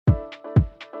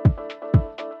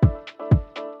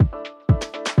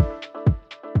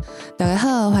大家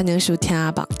好，欢迎收听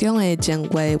房中的情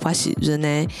话，我是润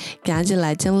的。今日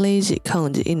来整理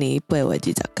2021年8月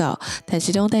29日，台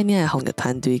视中带领的防疫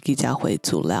团队记者会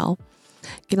资料。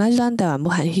今仔日咱台湾武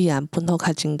汉肺炎本土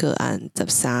确诊个案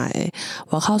13个，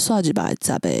外口刷入来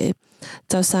10个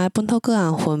，13个本土个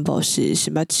案分布是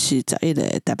新北市11个，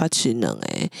台北市2个，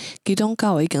其中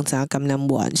9个已经知影感染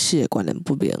源，4个关联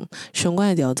不明，相关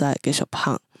的调查会继续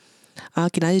拍。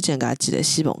今仔日增加一个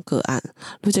死亡个案，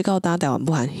累计到台湾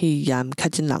武汉肺炎确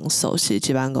诊人数是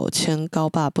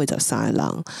15983个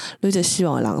人，累计死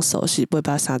亡的人数是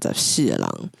834个人。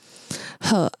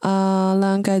好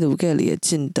咱解读隔离的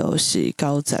进度是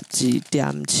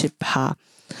92.7%。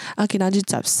今仔日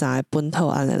13个本土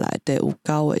案例内底有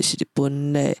9个是日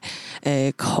本的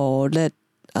酷热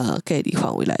隔离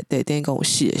范围内底，等于讲有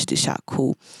4个是伫社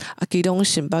区。其中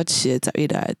新北市的11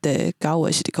个内底9个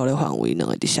是伫酷热范围，2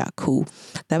个伫社区。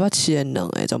台北市的2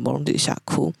个全部拢伫社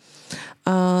区。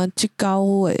这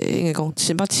9个应该讲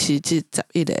新北市这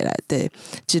11个内底，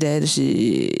一个就是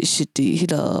伫迄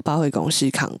个百货公司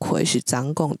工课，是昨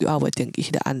讲就未登记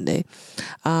迄个案例。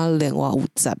另外有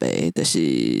10个，就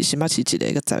是新北市一个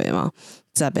个10个嘛。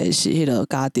10个是迄个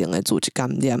家庭的组织感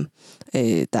染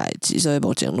的代志，所以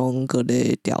目前拢搁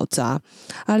咧调查。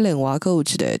另外搁有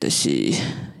一个就是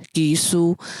技师，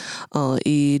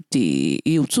伊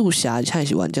有注射，而且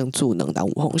是完整注2档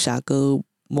有放射搁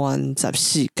满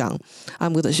14天，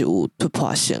毋过就是有突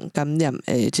破性感染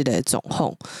的即个状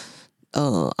况。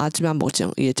即摆目前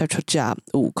伊的接触者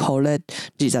有酷热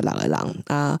26个人，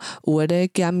有诶咧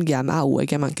检验，有诶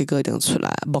检验结果已经出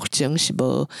来，目前是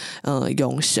无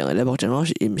阳性诶，目前拢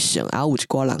是阴性，有一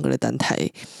寡人搁咧等待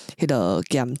迄个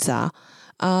检查。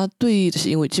对，就是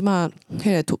因为即摆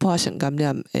迄个突破性感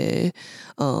染诶，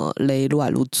例愈来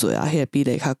愈侪迄个比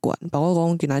例较悬。包括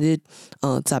讲今仔日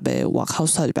10个外口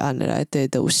刷入来案例内底，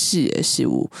都有4个是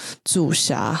有注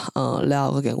射，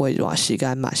了后经过一段时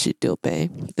间嘛是着病。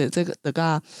对，这个就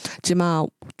甲即摆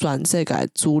全世界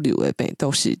主流诶病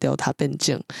毒是Delta变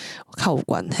种较有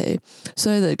关系。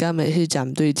所以就敢会去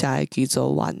针对遮个机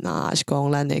组员还是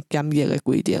讲咱诶检疫诶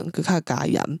规定搁较加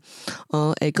严，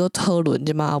会搁讨论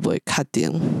即摆也未确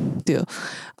定。对，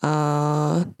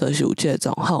就是有这个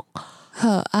状况。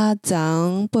好，昨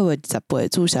8月28日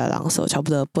注射人数差不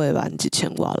多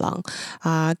81000多人，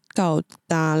到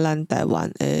咱台湾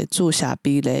的注射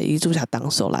比例，以注射档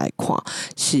数来看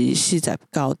是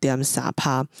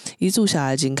49.3%，以注射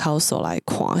的人口数来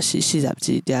看是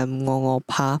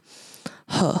42.55%。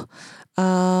好。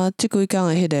即几工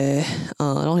的迄个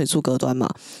拢是住高端嘛，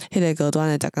迄个高端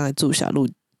的逐工的注射率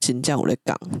真正有咧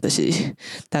降，就是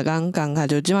逐工降下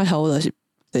就即摆差不多是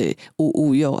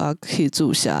有用去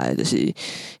注射的，就是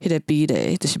迄个比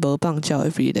例，就是无放照的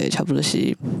比例，差不多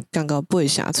是降到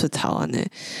8成出头安尼，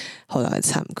互来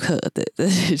参考的，就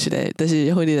是一个，就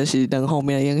是或者就是两方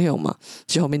面的影响嘛。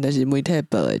一方面就是媒体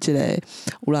报的即个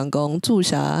有人讲注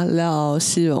射了后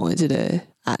死亡的即个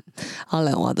案，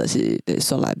另外就是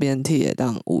说来变体的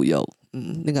当有用。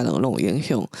应该拢有影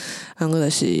响，个就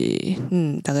是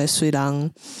大概虽然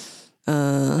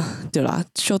对啦，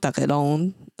小大家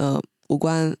拢毋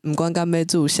管敢要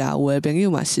注射，有诶朋友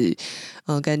嘛是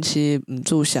坚持毋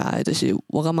注射诶，就是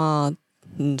我感觉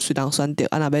虽然选择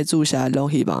若要注射，拢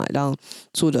希望会当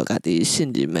注着家己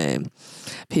信任诶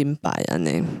品牌安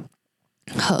尼。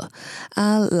好，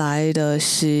来就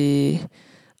是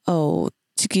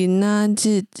今仔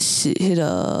日是迄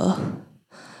个。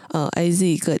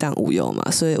AZ 个会当有用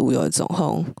嘛，所以有用的状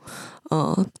况，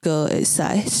个会使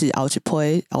是后一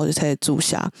批注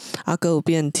射，个有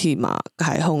变体嘛，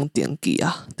开放登记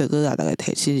就个大概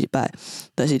提7礼拜，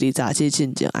就是你早起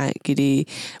进前爱记你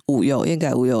有用，应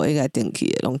该有用，应该登记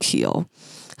的拢去哦。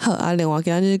好另外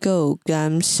今日个有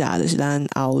感谢就是咱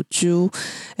澳洲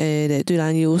对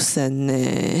咱友善的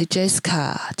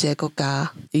Česká 这个国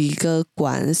家，伊个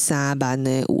捐3万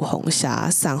的有放射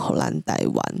送互咱台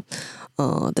湾。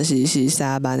就是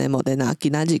3万的莫德纳，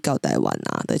今仔日到台湾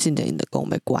就进前因就讲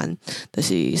要捐，就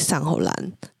是送互咱，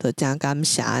就真感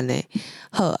谢安尼。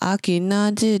好今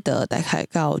仔日就大概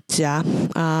到遮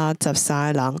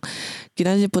13个人，今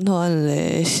仔日本土案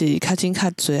例是较真较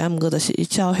侪，毋过就是依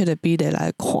照迄个比例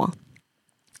来看。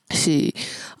是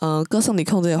搁算伫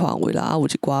控制范围啦，有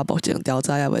一寡目前调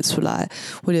查也未出来，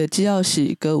或者只要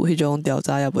是搁有迄种调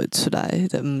查也未出来，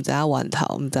就毋知影源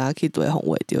头，毋知影去对方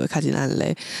位着会较真案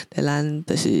例，但咱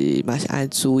就是嘛是爱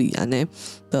注意安尼，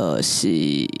就是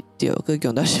着搁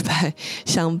强调是歹，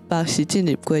湘北是进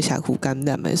入过社区感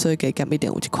染的，所以加减一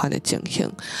定有即款的情形，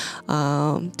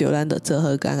着咱着做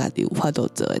好家己有法度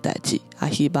做的代志，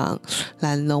希望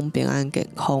咱拢平安健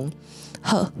康。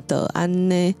好，就安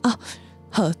尼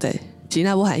好，对，真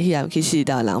正武汉肺炎去死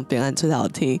到人平安出头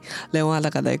天。另外，大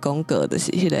家来讲过就是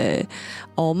迄个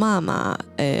欧妈妈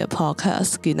的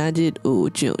podcast， 今仔日有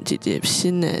上一集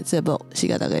新的节目，是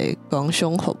甲大家讲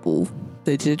上服务，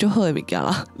对，一个足好的物件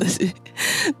啦，就是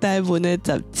台文的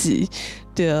杂志。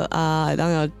对啊，会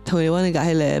当要推阮甲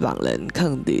迄个网人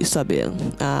放伫说明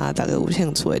啊，大家有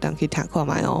兴趣会当去听看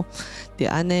卖哦。就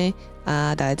安尼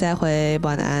啊，大家再会，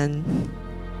晚安。